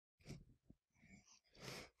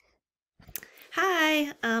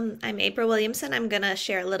Hi, I'm April Williamson. I'm going to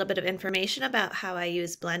share a little bit of information about how I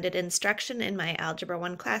use blended instruction in my Algebra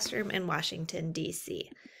 1 classroom in Washington, D.C.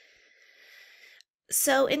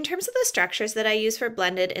 So in terms of the structures that I use for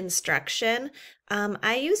blended instruction,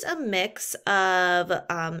 I use a mix of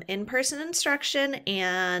in-person instruction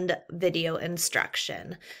and video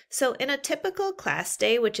instruction. So in a typical class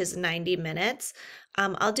day, which is 90 minutes,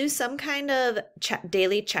 I'll do some kind of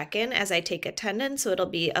daily check-in as I take attendance. So it'll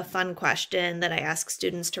be a fun question that I ask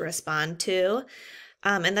students to respond to.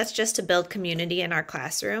 And that's just to build community in our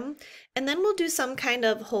classroom. And then we'll do some kind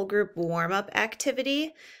of whole group warm-up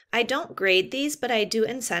activity. I don't grade these, but I do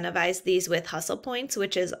incentivize these with Hustle Points,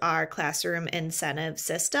 which is our classroom incentive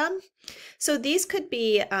system. So these could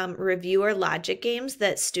be review or logic games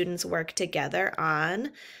that students work together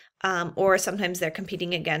on. Or sometimes they're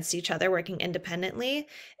competing against each other, working independently.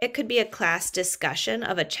 It could be a class discussion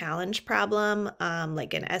of a challenge problem,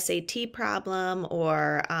 like an SAT problem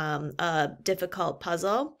or a difficult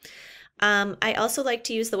puzzle. I also like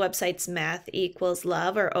to use the websites Math Equals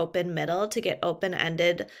Love or Open Middle to get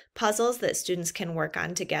open-ended puzzles that students can work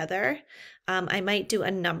on together. I might do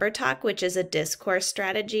a number talk, which is a discourse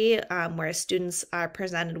strategy where students are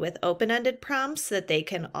presented with open-ended prompts that they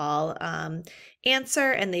can all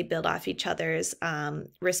answer and they build off each other's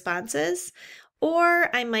responses.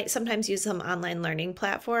 Or I might sometimes use some online learning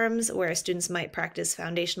platforms where students might practice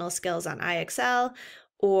foundational skills on IXL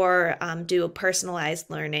or do personalized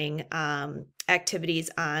learning activities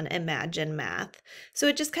on Imagine Math. So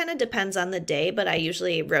it just kind of depends on the day, but I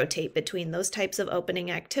usually rotate between those types of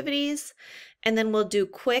opening activities. And then we'll do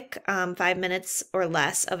quick 5 minutes or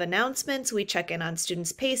less of announcements. We check in on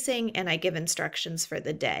students' pacing and I give instructions for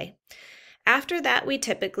the day. After that, we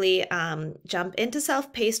typically jump into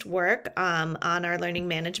self-paced work on our learning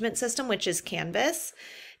management system, which is Canvas.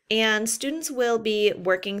 And students will be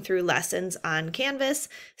working through lessons on Canvas.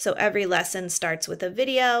 So every lesson starts with a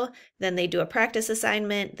video, then they do a practice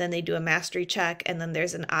assignment, then they do a mastery check, and then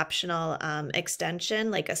there's an optional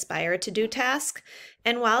extension like Aspire to Do task.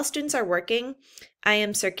 And while students are working, I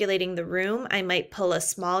am circulating the room. I might pull a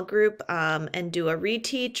small group and do a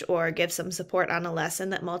reteach or give some support on a lesson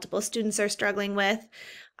that multiple students are struggling with.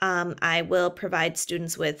 I will provide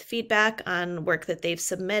students with feedback on work that they've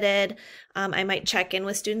submitted. I might check in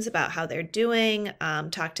with students about how they're doing,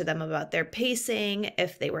 talk to them about their pacing,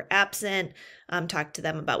 if they were absent, talk to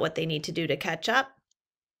them about what they need to do to catch up.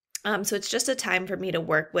 So it's just a time for me to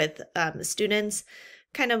work with students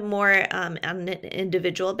kind of more on an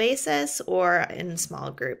individual basis or in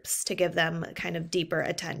small groups to give them kind of deeper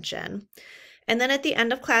attention. And then at the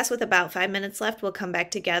end of class with about 5 minutes left, we'll come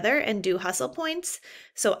back together and do Hustle Points.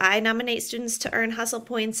 So I nominate students to earn Hustle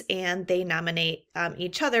Points and they nominate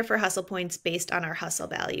each other for Hustle Points based on our Hustle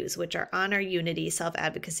values, which are honor, unity,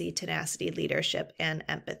 self-advocacy, tenacity, leadership, and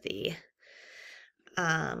empathy.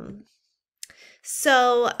 As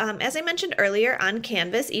I mentioned earlier, on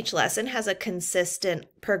Canvas, each lesson has a consistent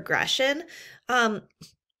progression.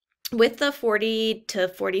 With the 40 to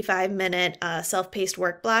 45 minute self-paced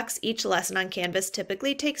work blocks, each lesson on Canvas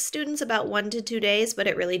typically takes students about 1 to 2 days, but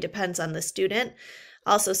it really depends on the student.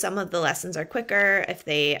 Also, some of the lessons are quicker if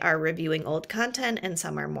they are reviewing old content, and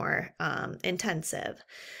some are more intensive.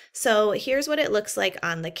 So here's what it looks like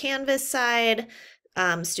on the Canvas side.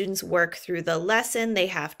 Students work through the lesson. They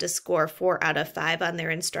have to score 4 out of 5 on their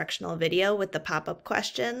instructional video with the pop-up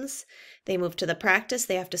questions. They move to the practice.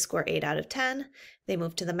 They have to score 8 out of 10. They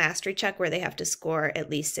move to the mastery check where they have to score at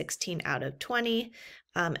least 16 out of 20.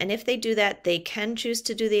 And if they do that, they can choose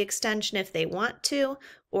to do the extension if they want to,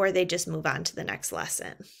 or they just move on to the next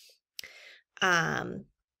lesson.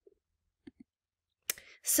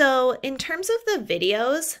 So in terms of the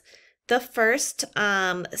videos, the first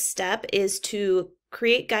step is to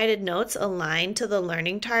create guided notes aligned to the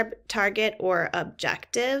learning target or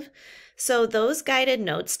objective. So those guided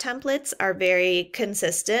notes templates are very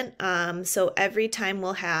consistent. So every time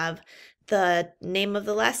we'll have the name of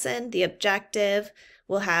the lesson, the objective,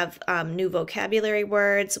 we'll have new vocabulary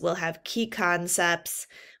words, we'll have key concepts,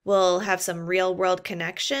 we'll have some real world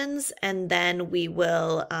connections, and then we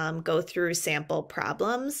will go through sample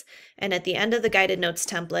problems. And at the end of the guided notes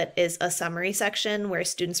template is a summary section where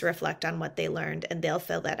students reflect on what they learned and they'll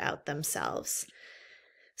fill that out themselves.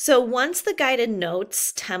 So once the guided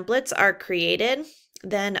notes templates are created,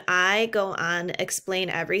 then I go on Explain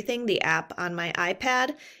Everything, the app on my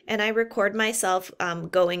iPad, and I record myself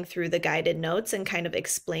going through the guided notes and kind of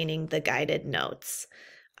explaining the guided notes.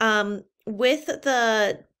 With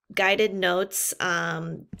the guided notes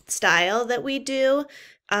style that we do,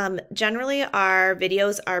 Generally, our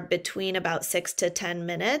videos are between about 6 to 10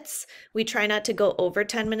 minutes. We try not to go over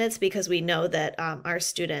 10 minutes because we know that our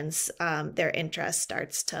students, their interest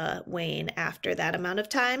starts to wane after that amount of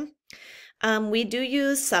time. We do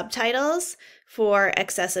use subtitles for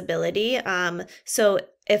accessibility. So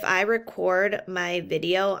if I record my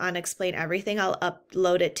video on Explain Everything, I'll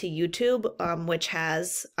upload it to YouTube, which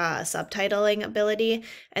has subtitling ability,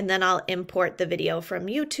 and then I'll import the video from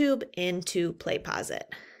YouTube into PlayPosit,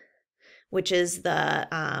 which is the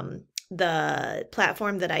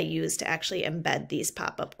platform that I use to actually embed these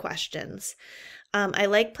pop-up questions. I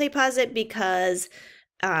like PlayPosit because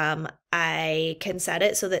I can set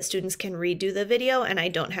it so that students can redo the video and I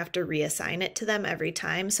don't have to reassign it to them every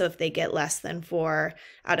time. So if they get less than 4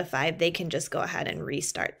 out of 5, they can just go ahead and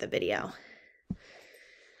restart the video.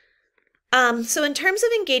 So in terms of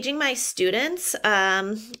engaging my students,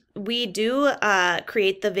 we do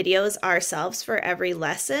create the videos ourselves for every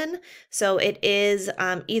lesson. So it is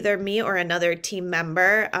either me or another team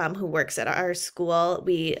member who works at our school.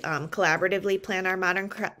 We collaboratively plan our Modern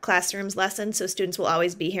Classrooms lessons, so students will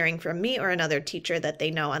always be hearing from me or another teacher that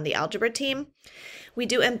they know on the algebra team. We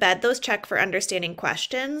do embed those check for understanding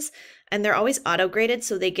questions, and they're always auto-graded,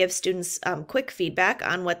 so they give students quick feedback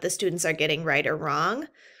on what the students are getting right or wrong.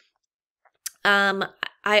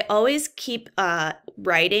 I always keep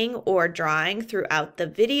writing or drawing throughout the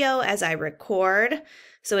video as I record,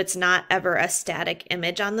 so it's not ever a static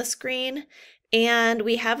image on the screen. And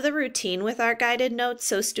we have the routine with our guided notes,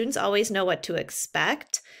 so students always know what to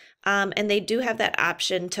expect. And they do have that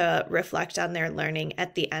option to reflect on their learning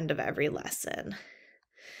at the end of every lesson.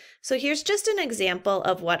 So here's just an example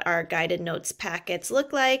of what our guided notes packets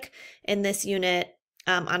look like. In this unit,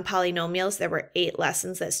 on polynomials, there were 8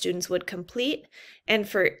 lessons that students would complete, and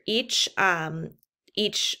for each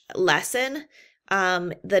lesson,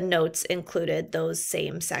 the notes included those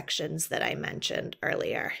same sections that I mentioned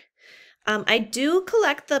earlier. I do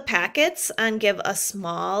collect the packets and give a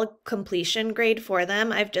small completion grade for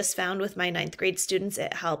them. I've just found with my 9th grade students,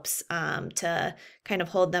 it helps to kind of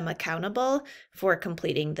hold them accountable for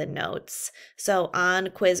completing the notes. So on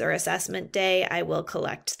quiz or assessment day, I will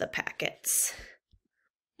collect the packets.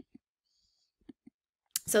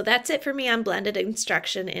 So that's it for me on blended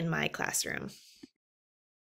instruction in my classroom.